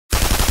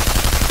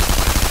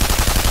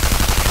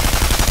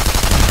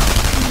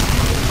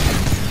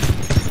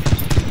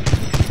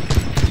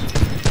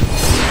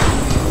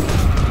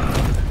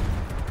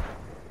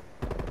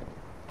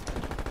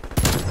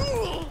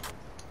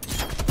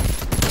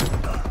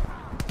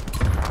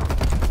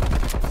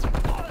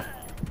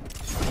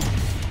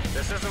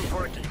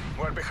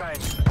behind.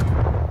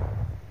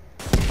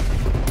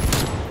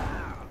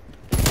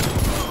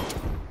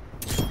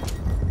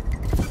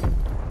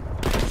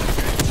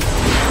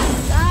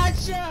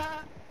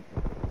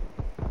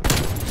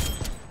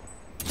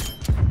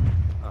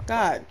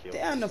 God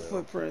damn, the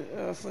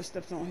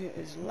footsteps on here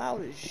is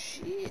loud as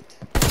shit.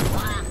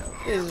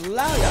 It's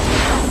loud.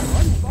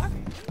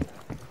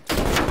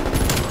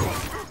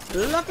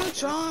 Lucky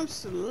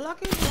Charms,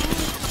 Lucky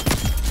Charms.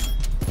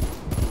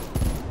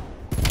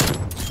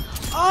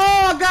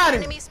 Oh, I got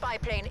him. Enemy spy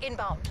plane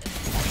inbound.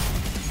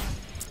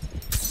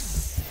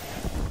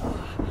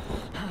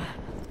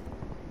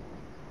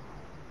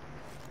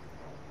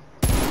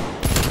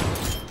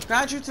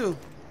 Got you too.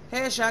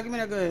 Headshot, give me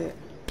that good head.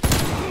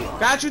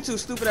 Got you too,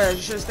 stupid ass.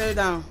 You should have stayed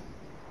down.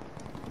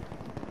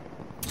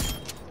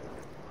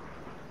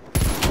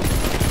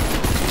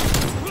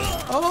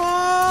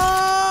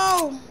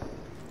 Oh!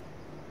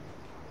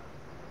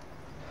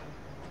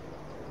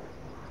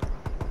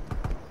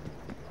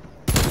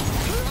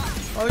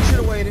 Oh, you should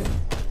have waited.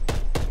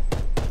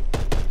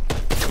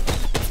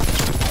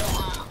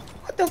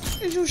 What the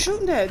fuck is you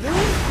shooting at, dude?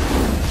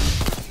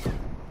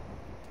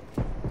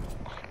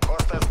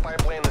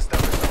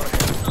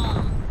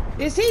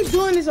 Is he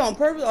doing this on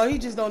purpose, or he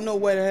just don't know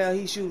where the hell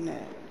he's shooting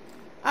at?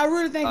 I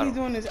really think he's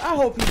doing this. I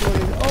hope he's doing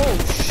this. Oh,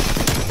 shit.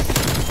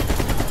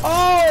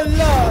 Oh,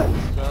 Lord.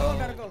 Oh, I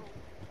gotta go.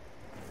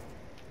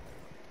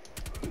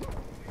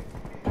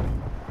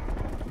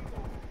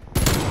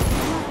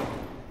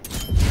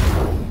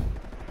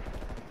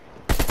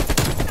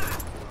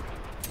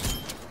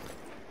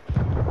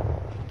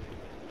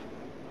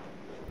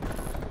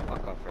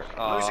 Fuck off first.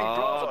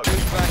 Oh,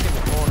 dude's back in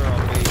the corner on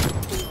me.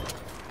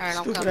 Alright,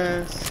 I'm Stupid coming.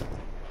 ass.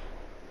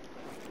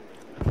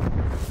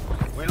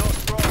 We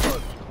lost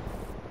Bravo.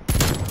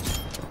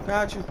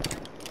 Got you.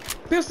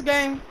 Pistol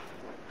game.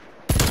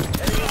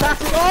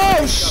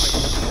 Oh,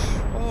 shh.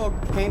 Oh,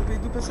 can't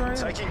do pistol right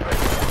here.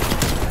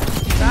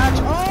 Got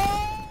you.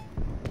 Oh!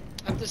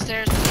 Up the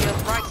stairs to your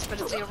right,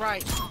 Spitta to your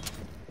right.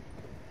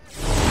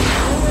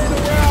 Where in the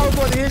world I was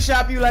going to hit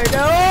shop you like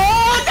that?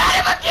 Oh, got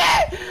him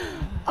again!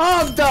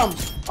 Oh, I'm dumb.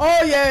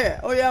 Oh, yeah.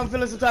 Oh, yeah, I'm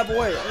feeling some type of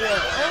way. Oh,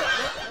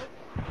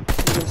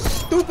 yeah. Your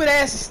stupid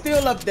ass is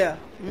still up there.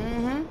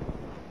 Mm-hmm.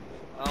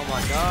 Oh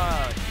my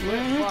god.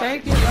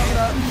 Thank you. Love it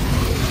up.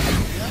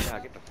 Yeah,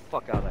 get the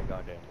fuck out of that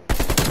goddamn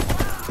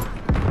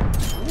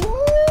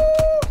Woo!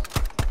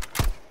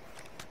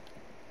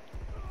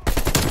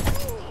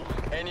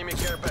 Enemy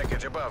care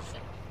package above.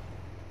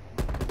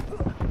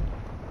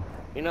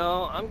 You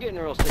know, I'm getting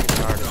real sick and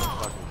tired of this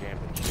fucking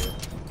camping shit.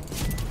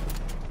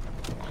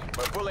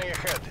 We're pulling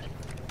ahead.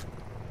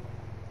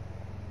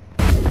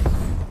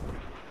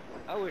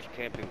 I wish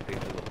camping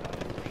people would die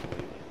in their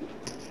sleep.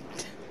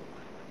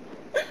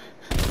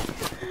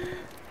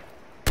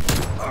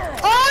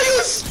 Oh,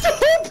 you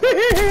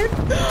stupid!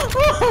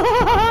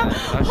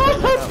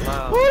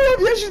 Hold up,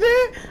 yes you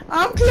did.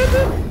 I'm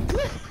clipping.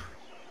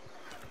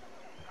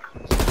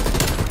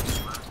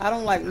 I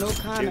don't like no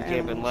kind of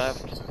camping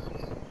animals. left.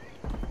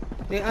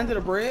 They under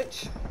the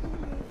bridge.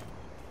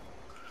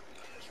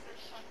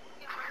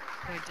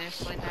 We're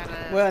definitely not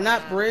a... Well,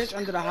 not bridge,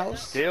 under the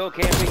house. Still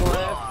camping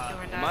left.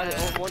 We're Am I not the a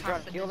only one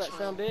trying to kill that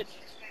sumbitch?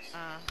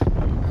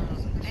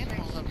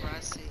 Animals over, I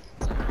see.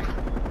 Sorry.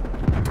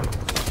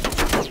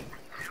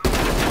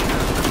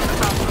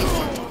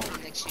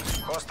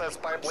 Hostile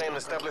spy plane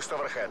established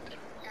overhead.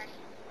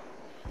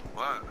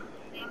 What?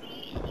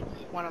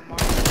 One of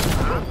Mark's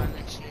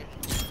next year.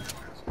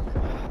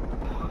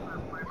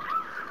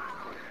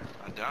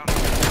 I doubt it.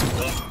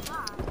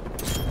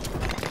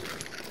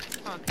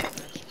 Okay.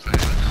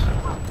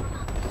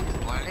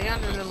 Stay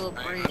under the little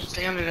bridge.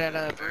 Stay under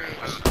that bridge.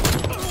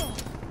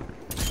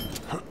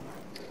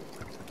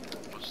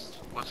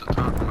 What's the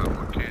talk about?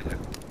 What canyon?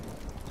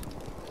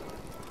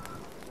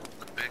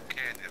 The big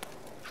canyon.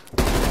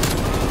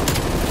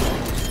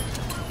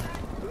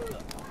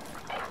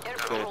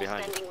 Go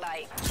behind you.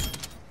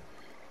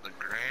 The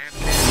Grand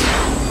Canyon.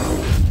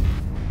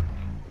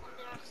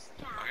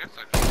 I guess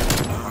I can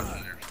watch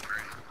it. There's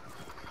great.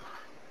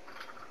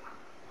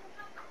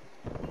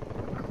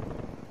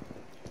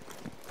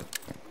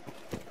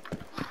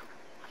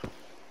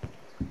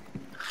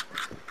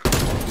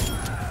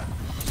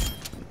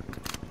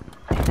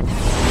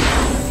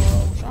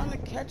 Trying to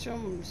catch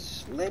them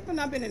slipping.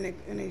 I've been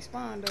in a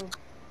spawn though.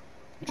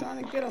 I'm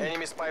trying to get them.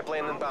 Enemy spy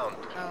plane inbound.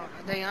 Oh,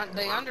 they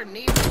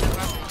underneath.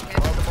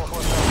 Multiple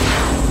hostiles.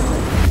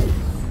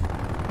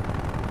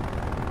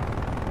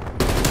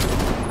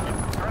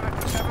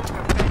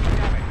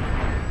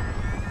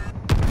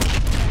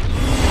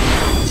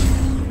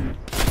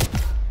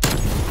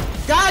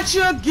 Got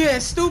you again,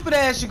 stupid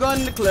ass. You going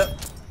in the clip.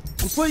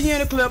 I'm putting you in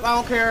the clip. I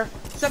don't care.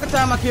 Second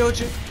time I killed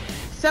you.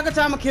 Second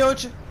time I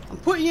killed you. I'm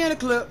putting you in the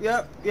clip.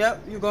 Yep.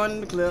 You're going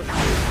in the clip.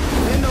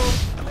 You know.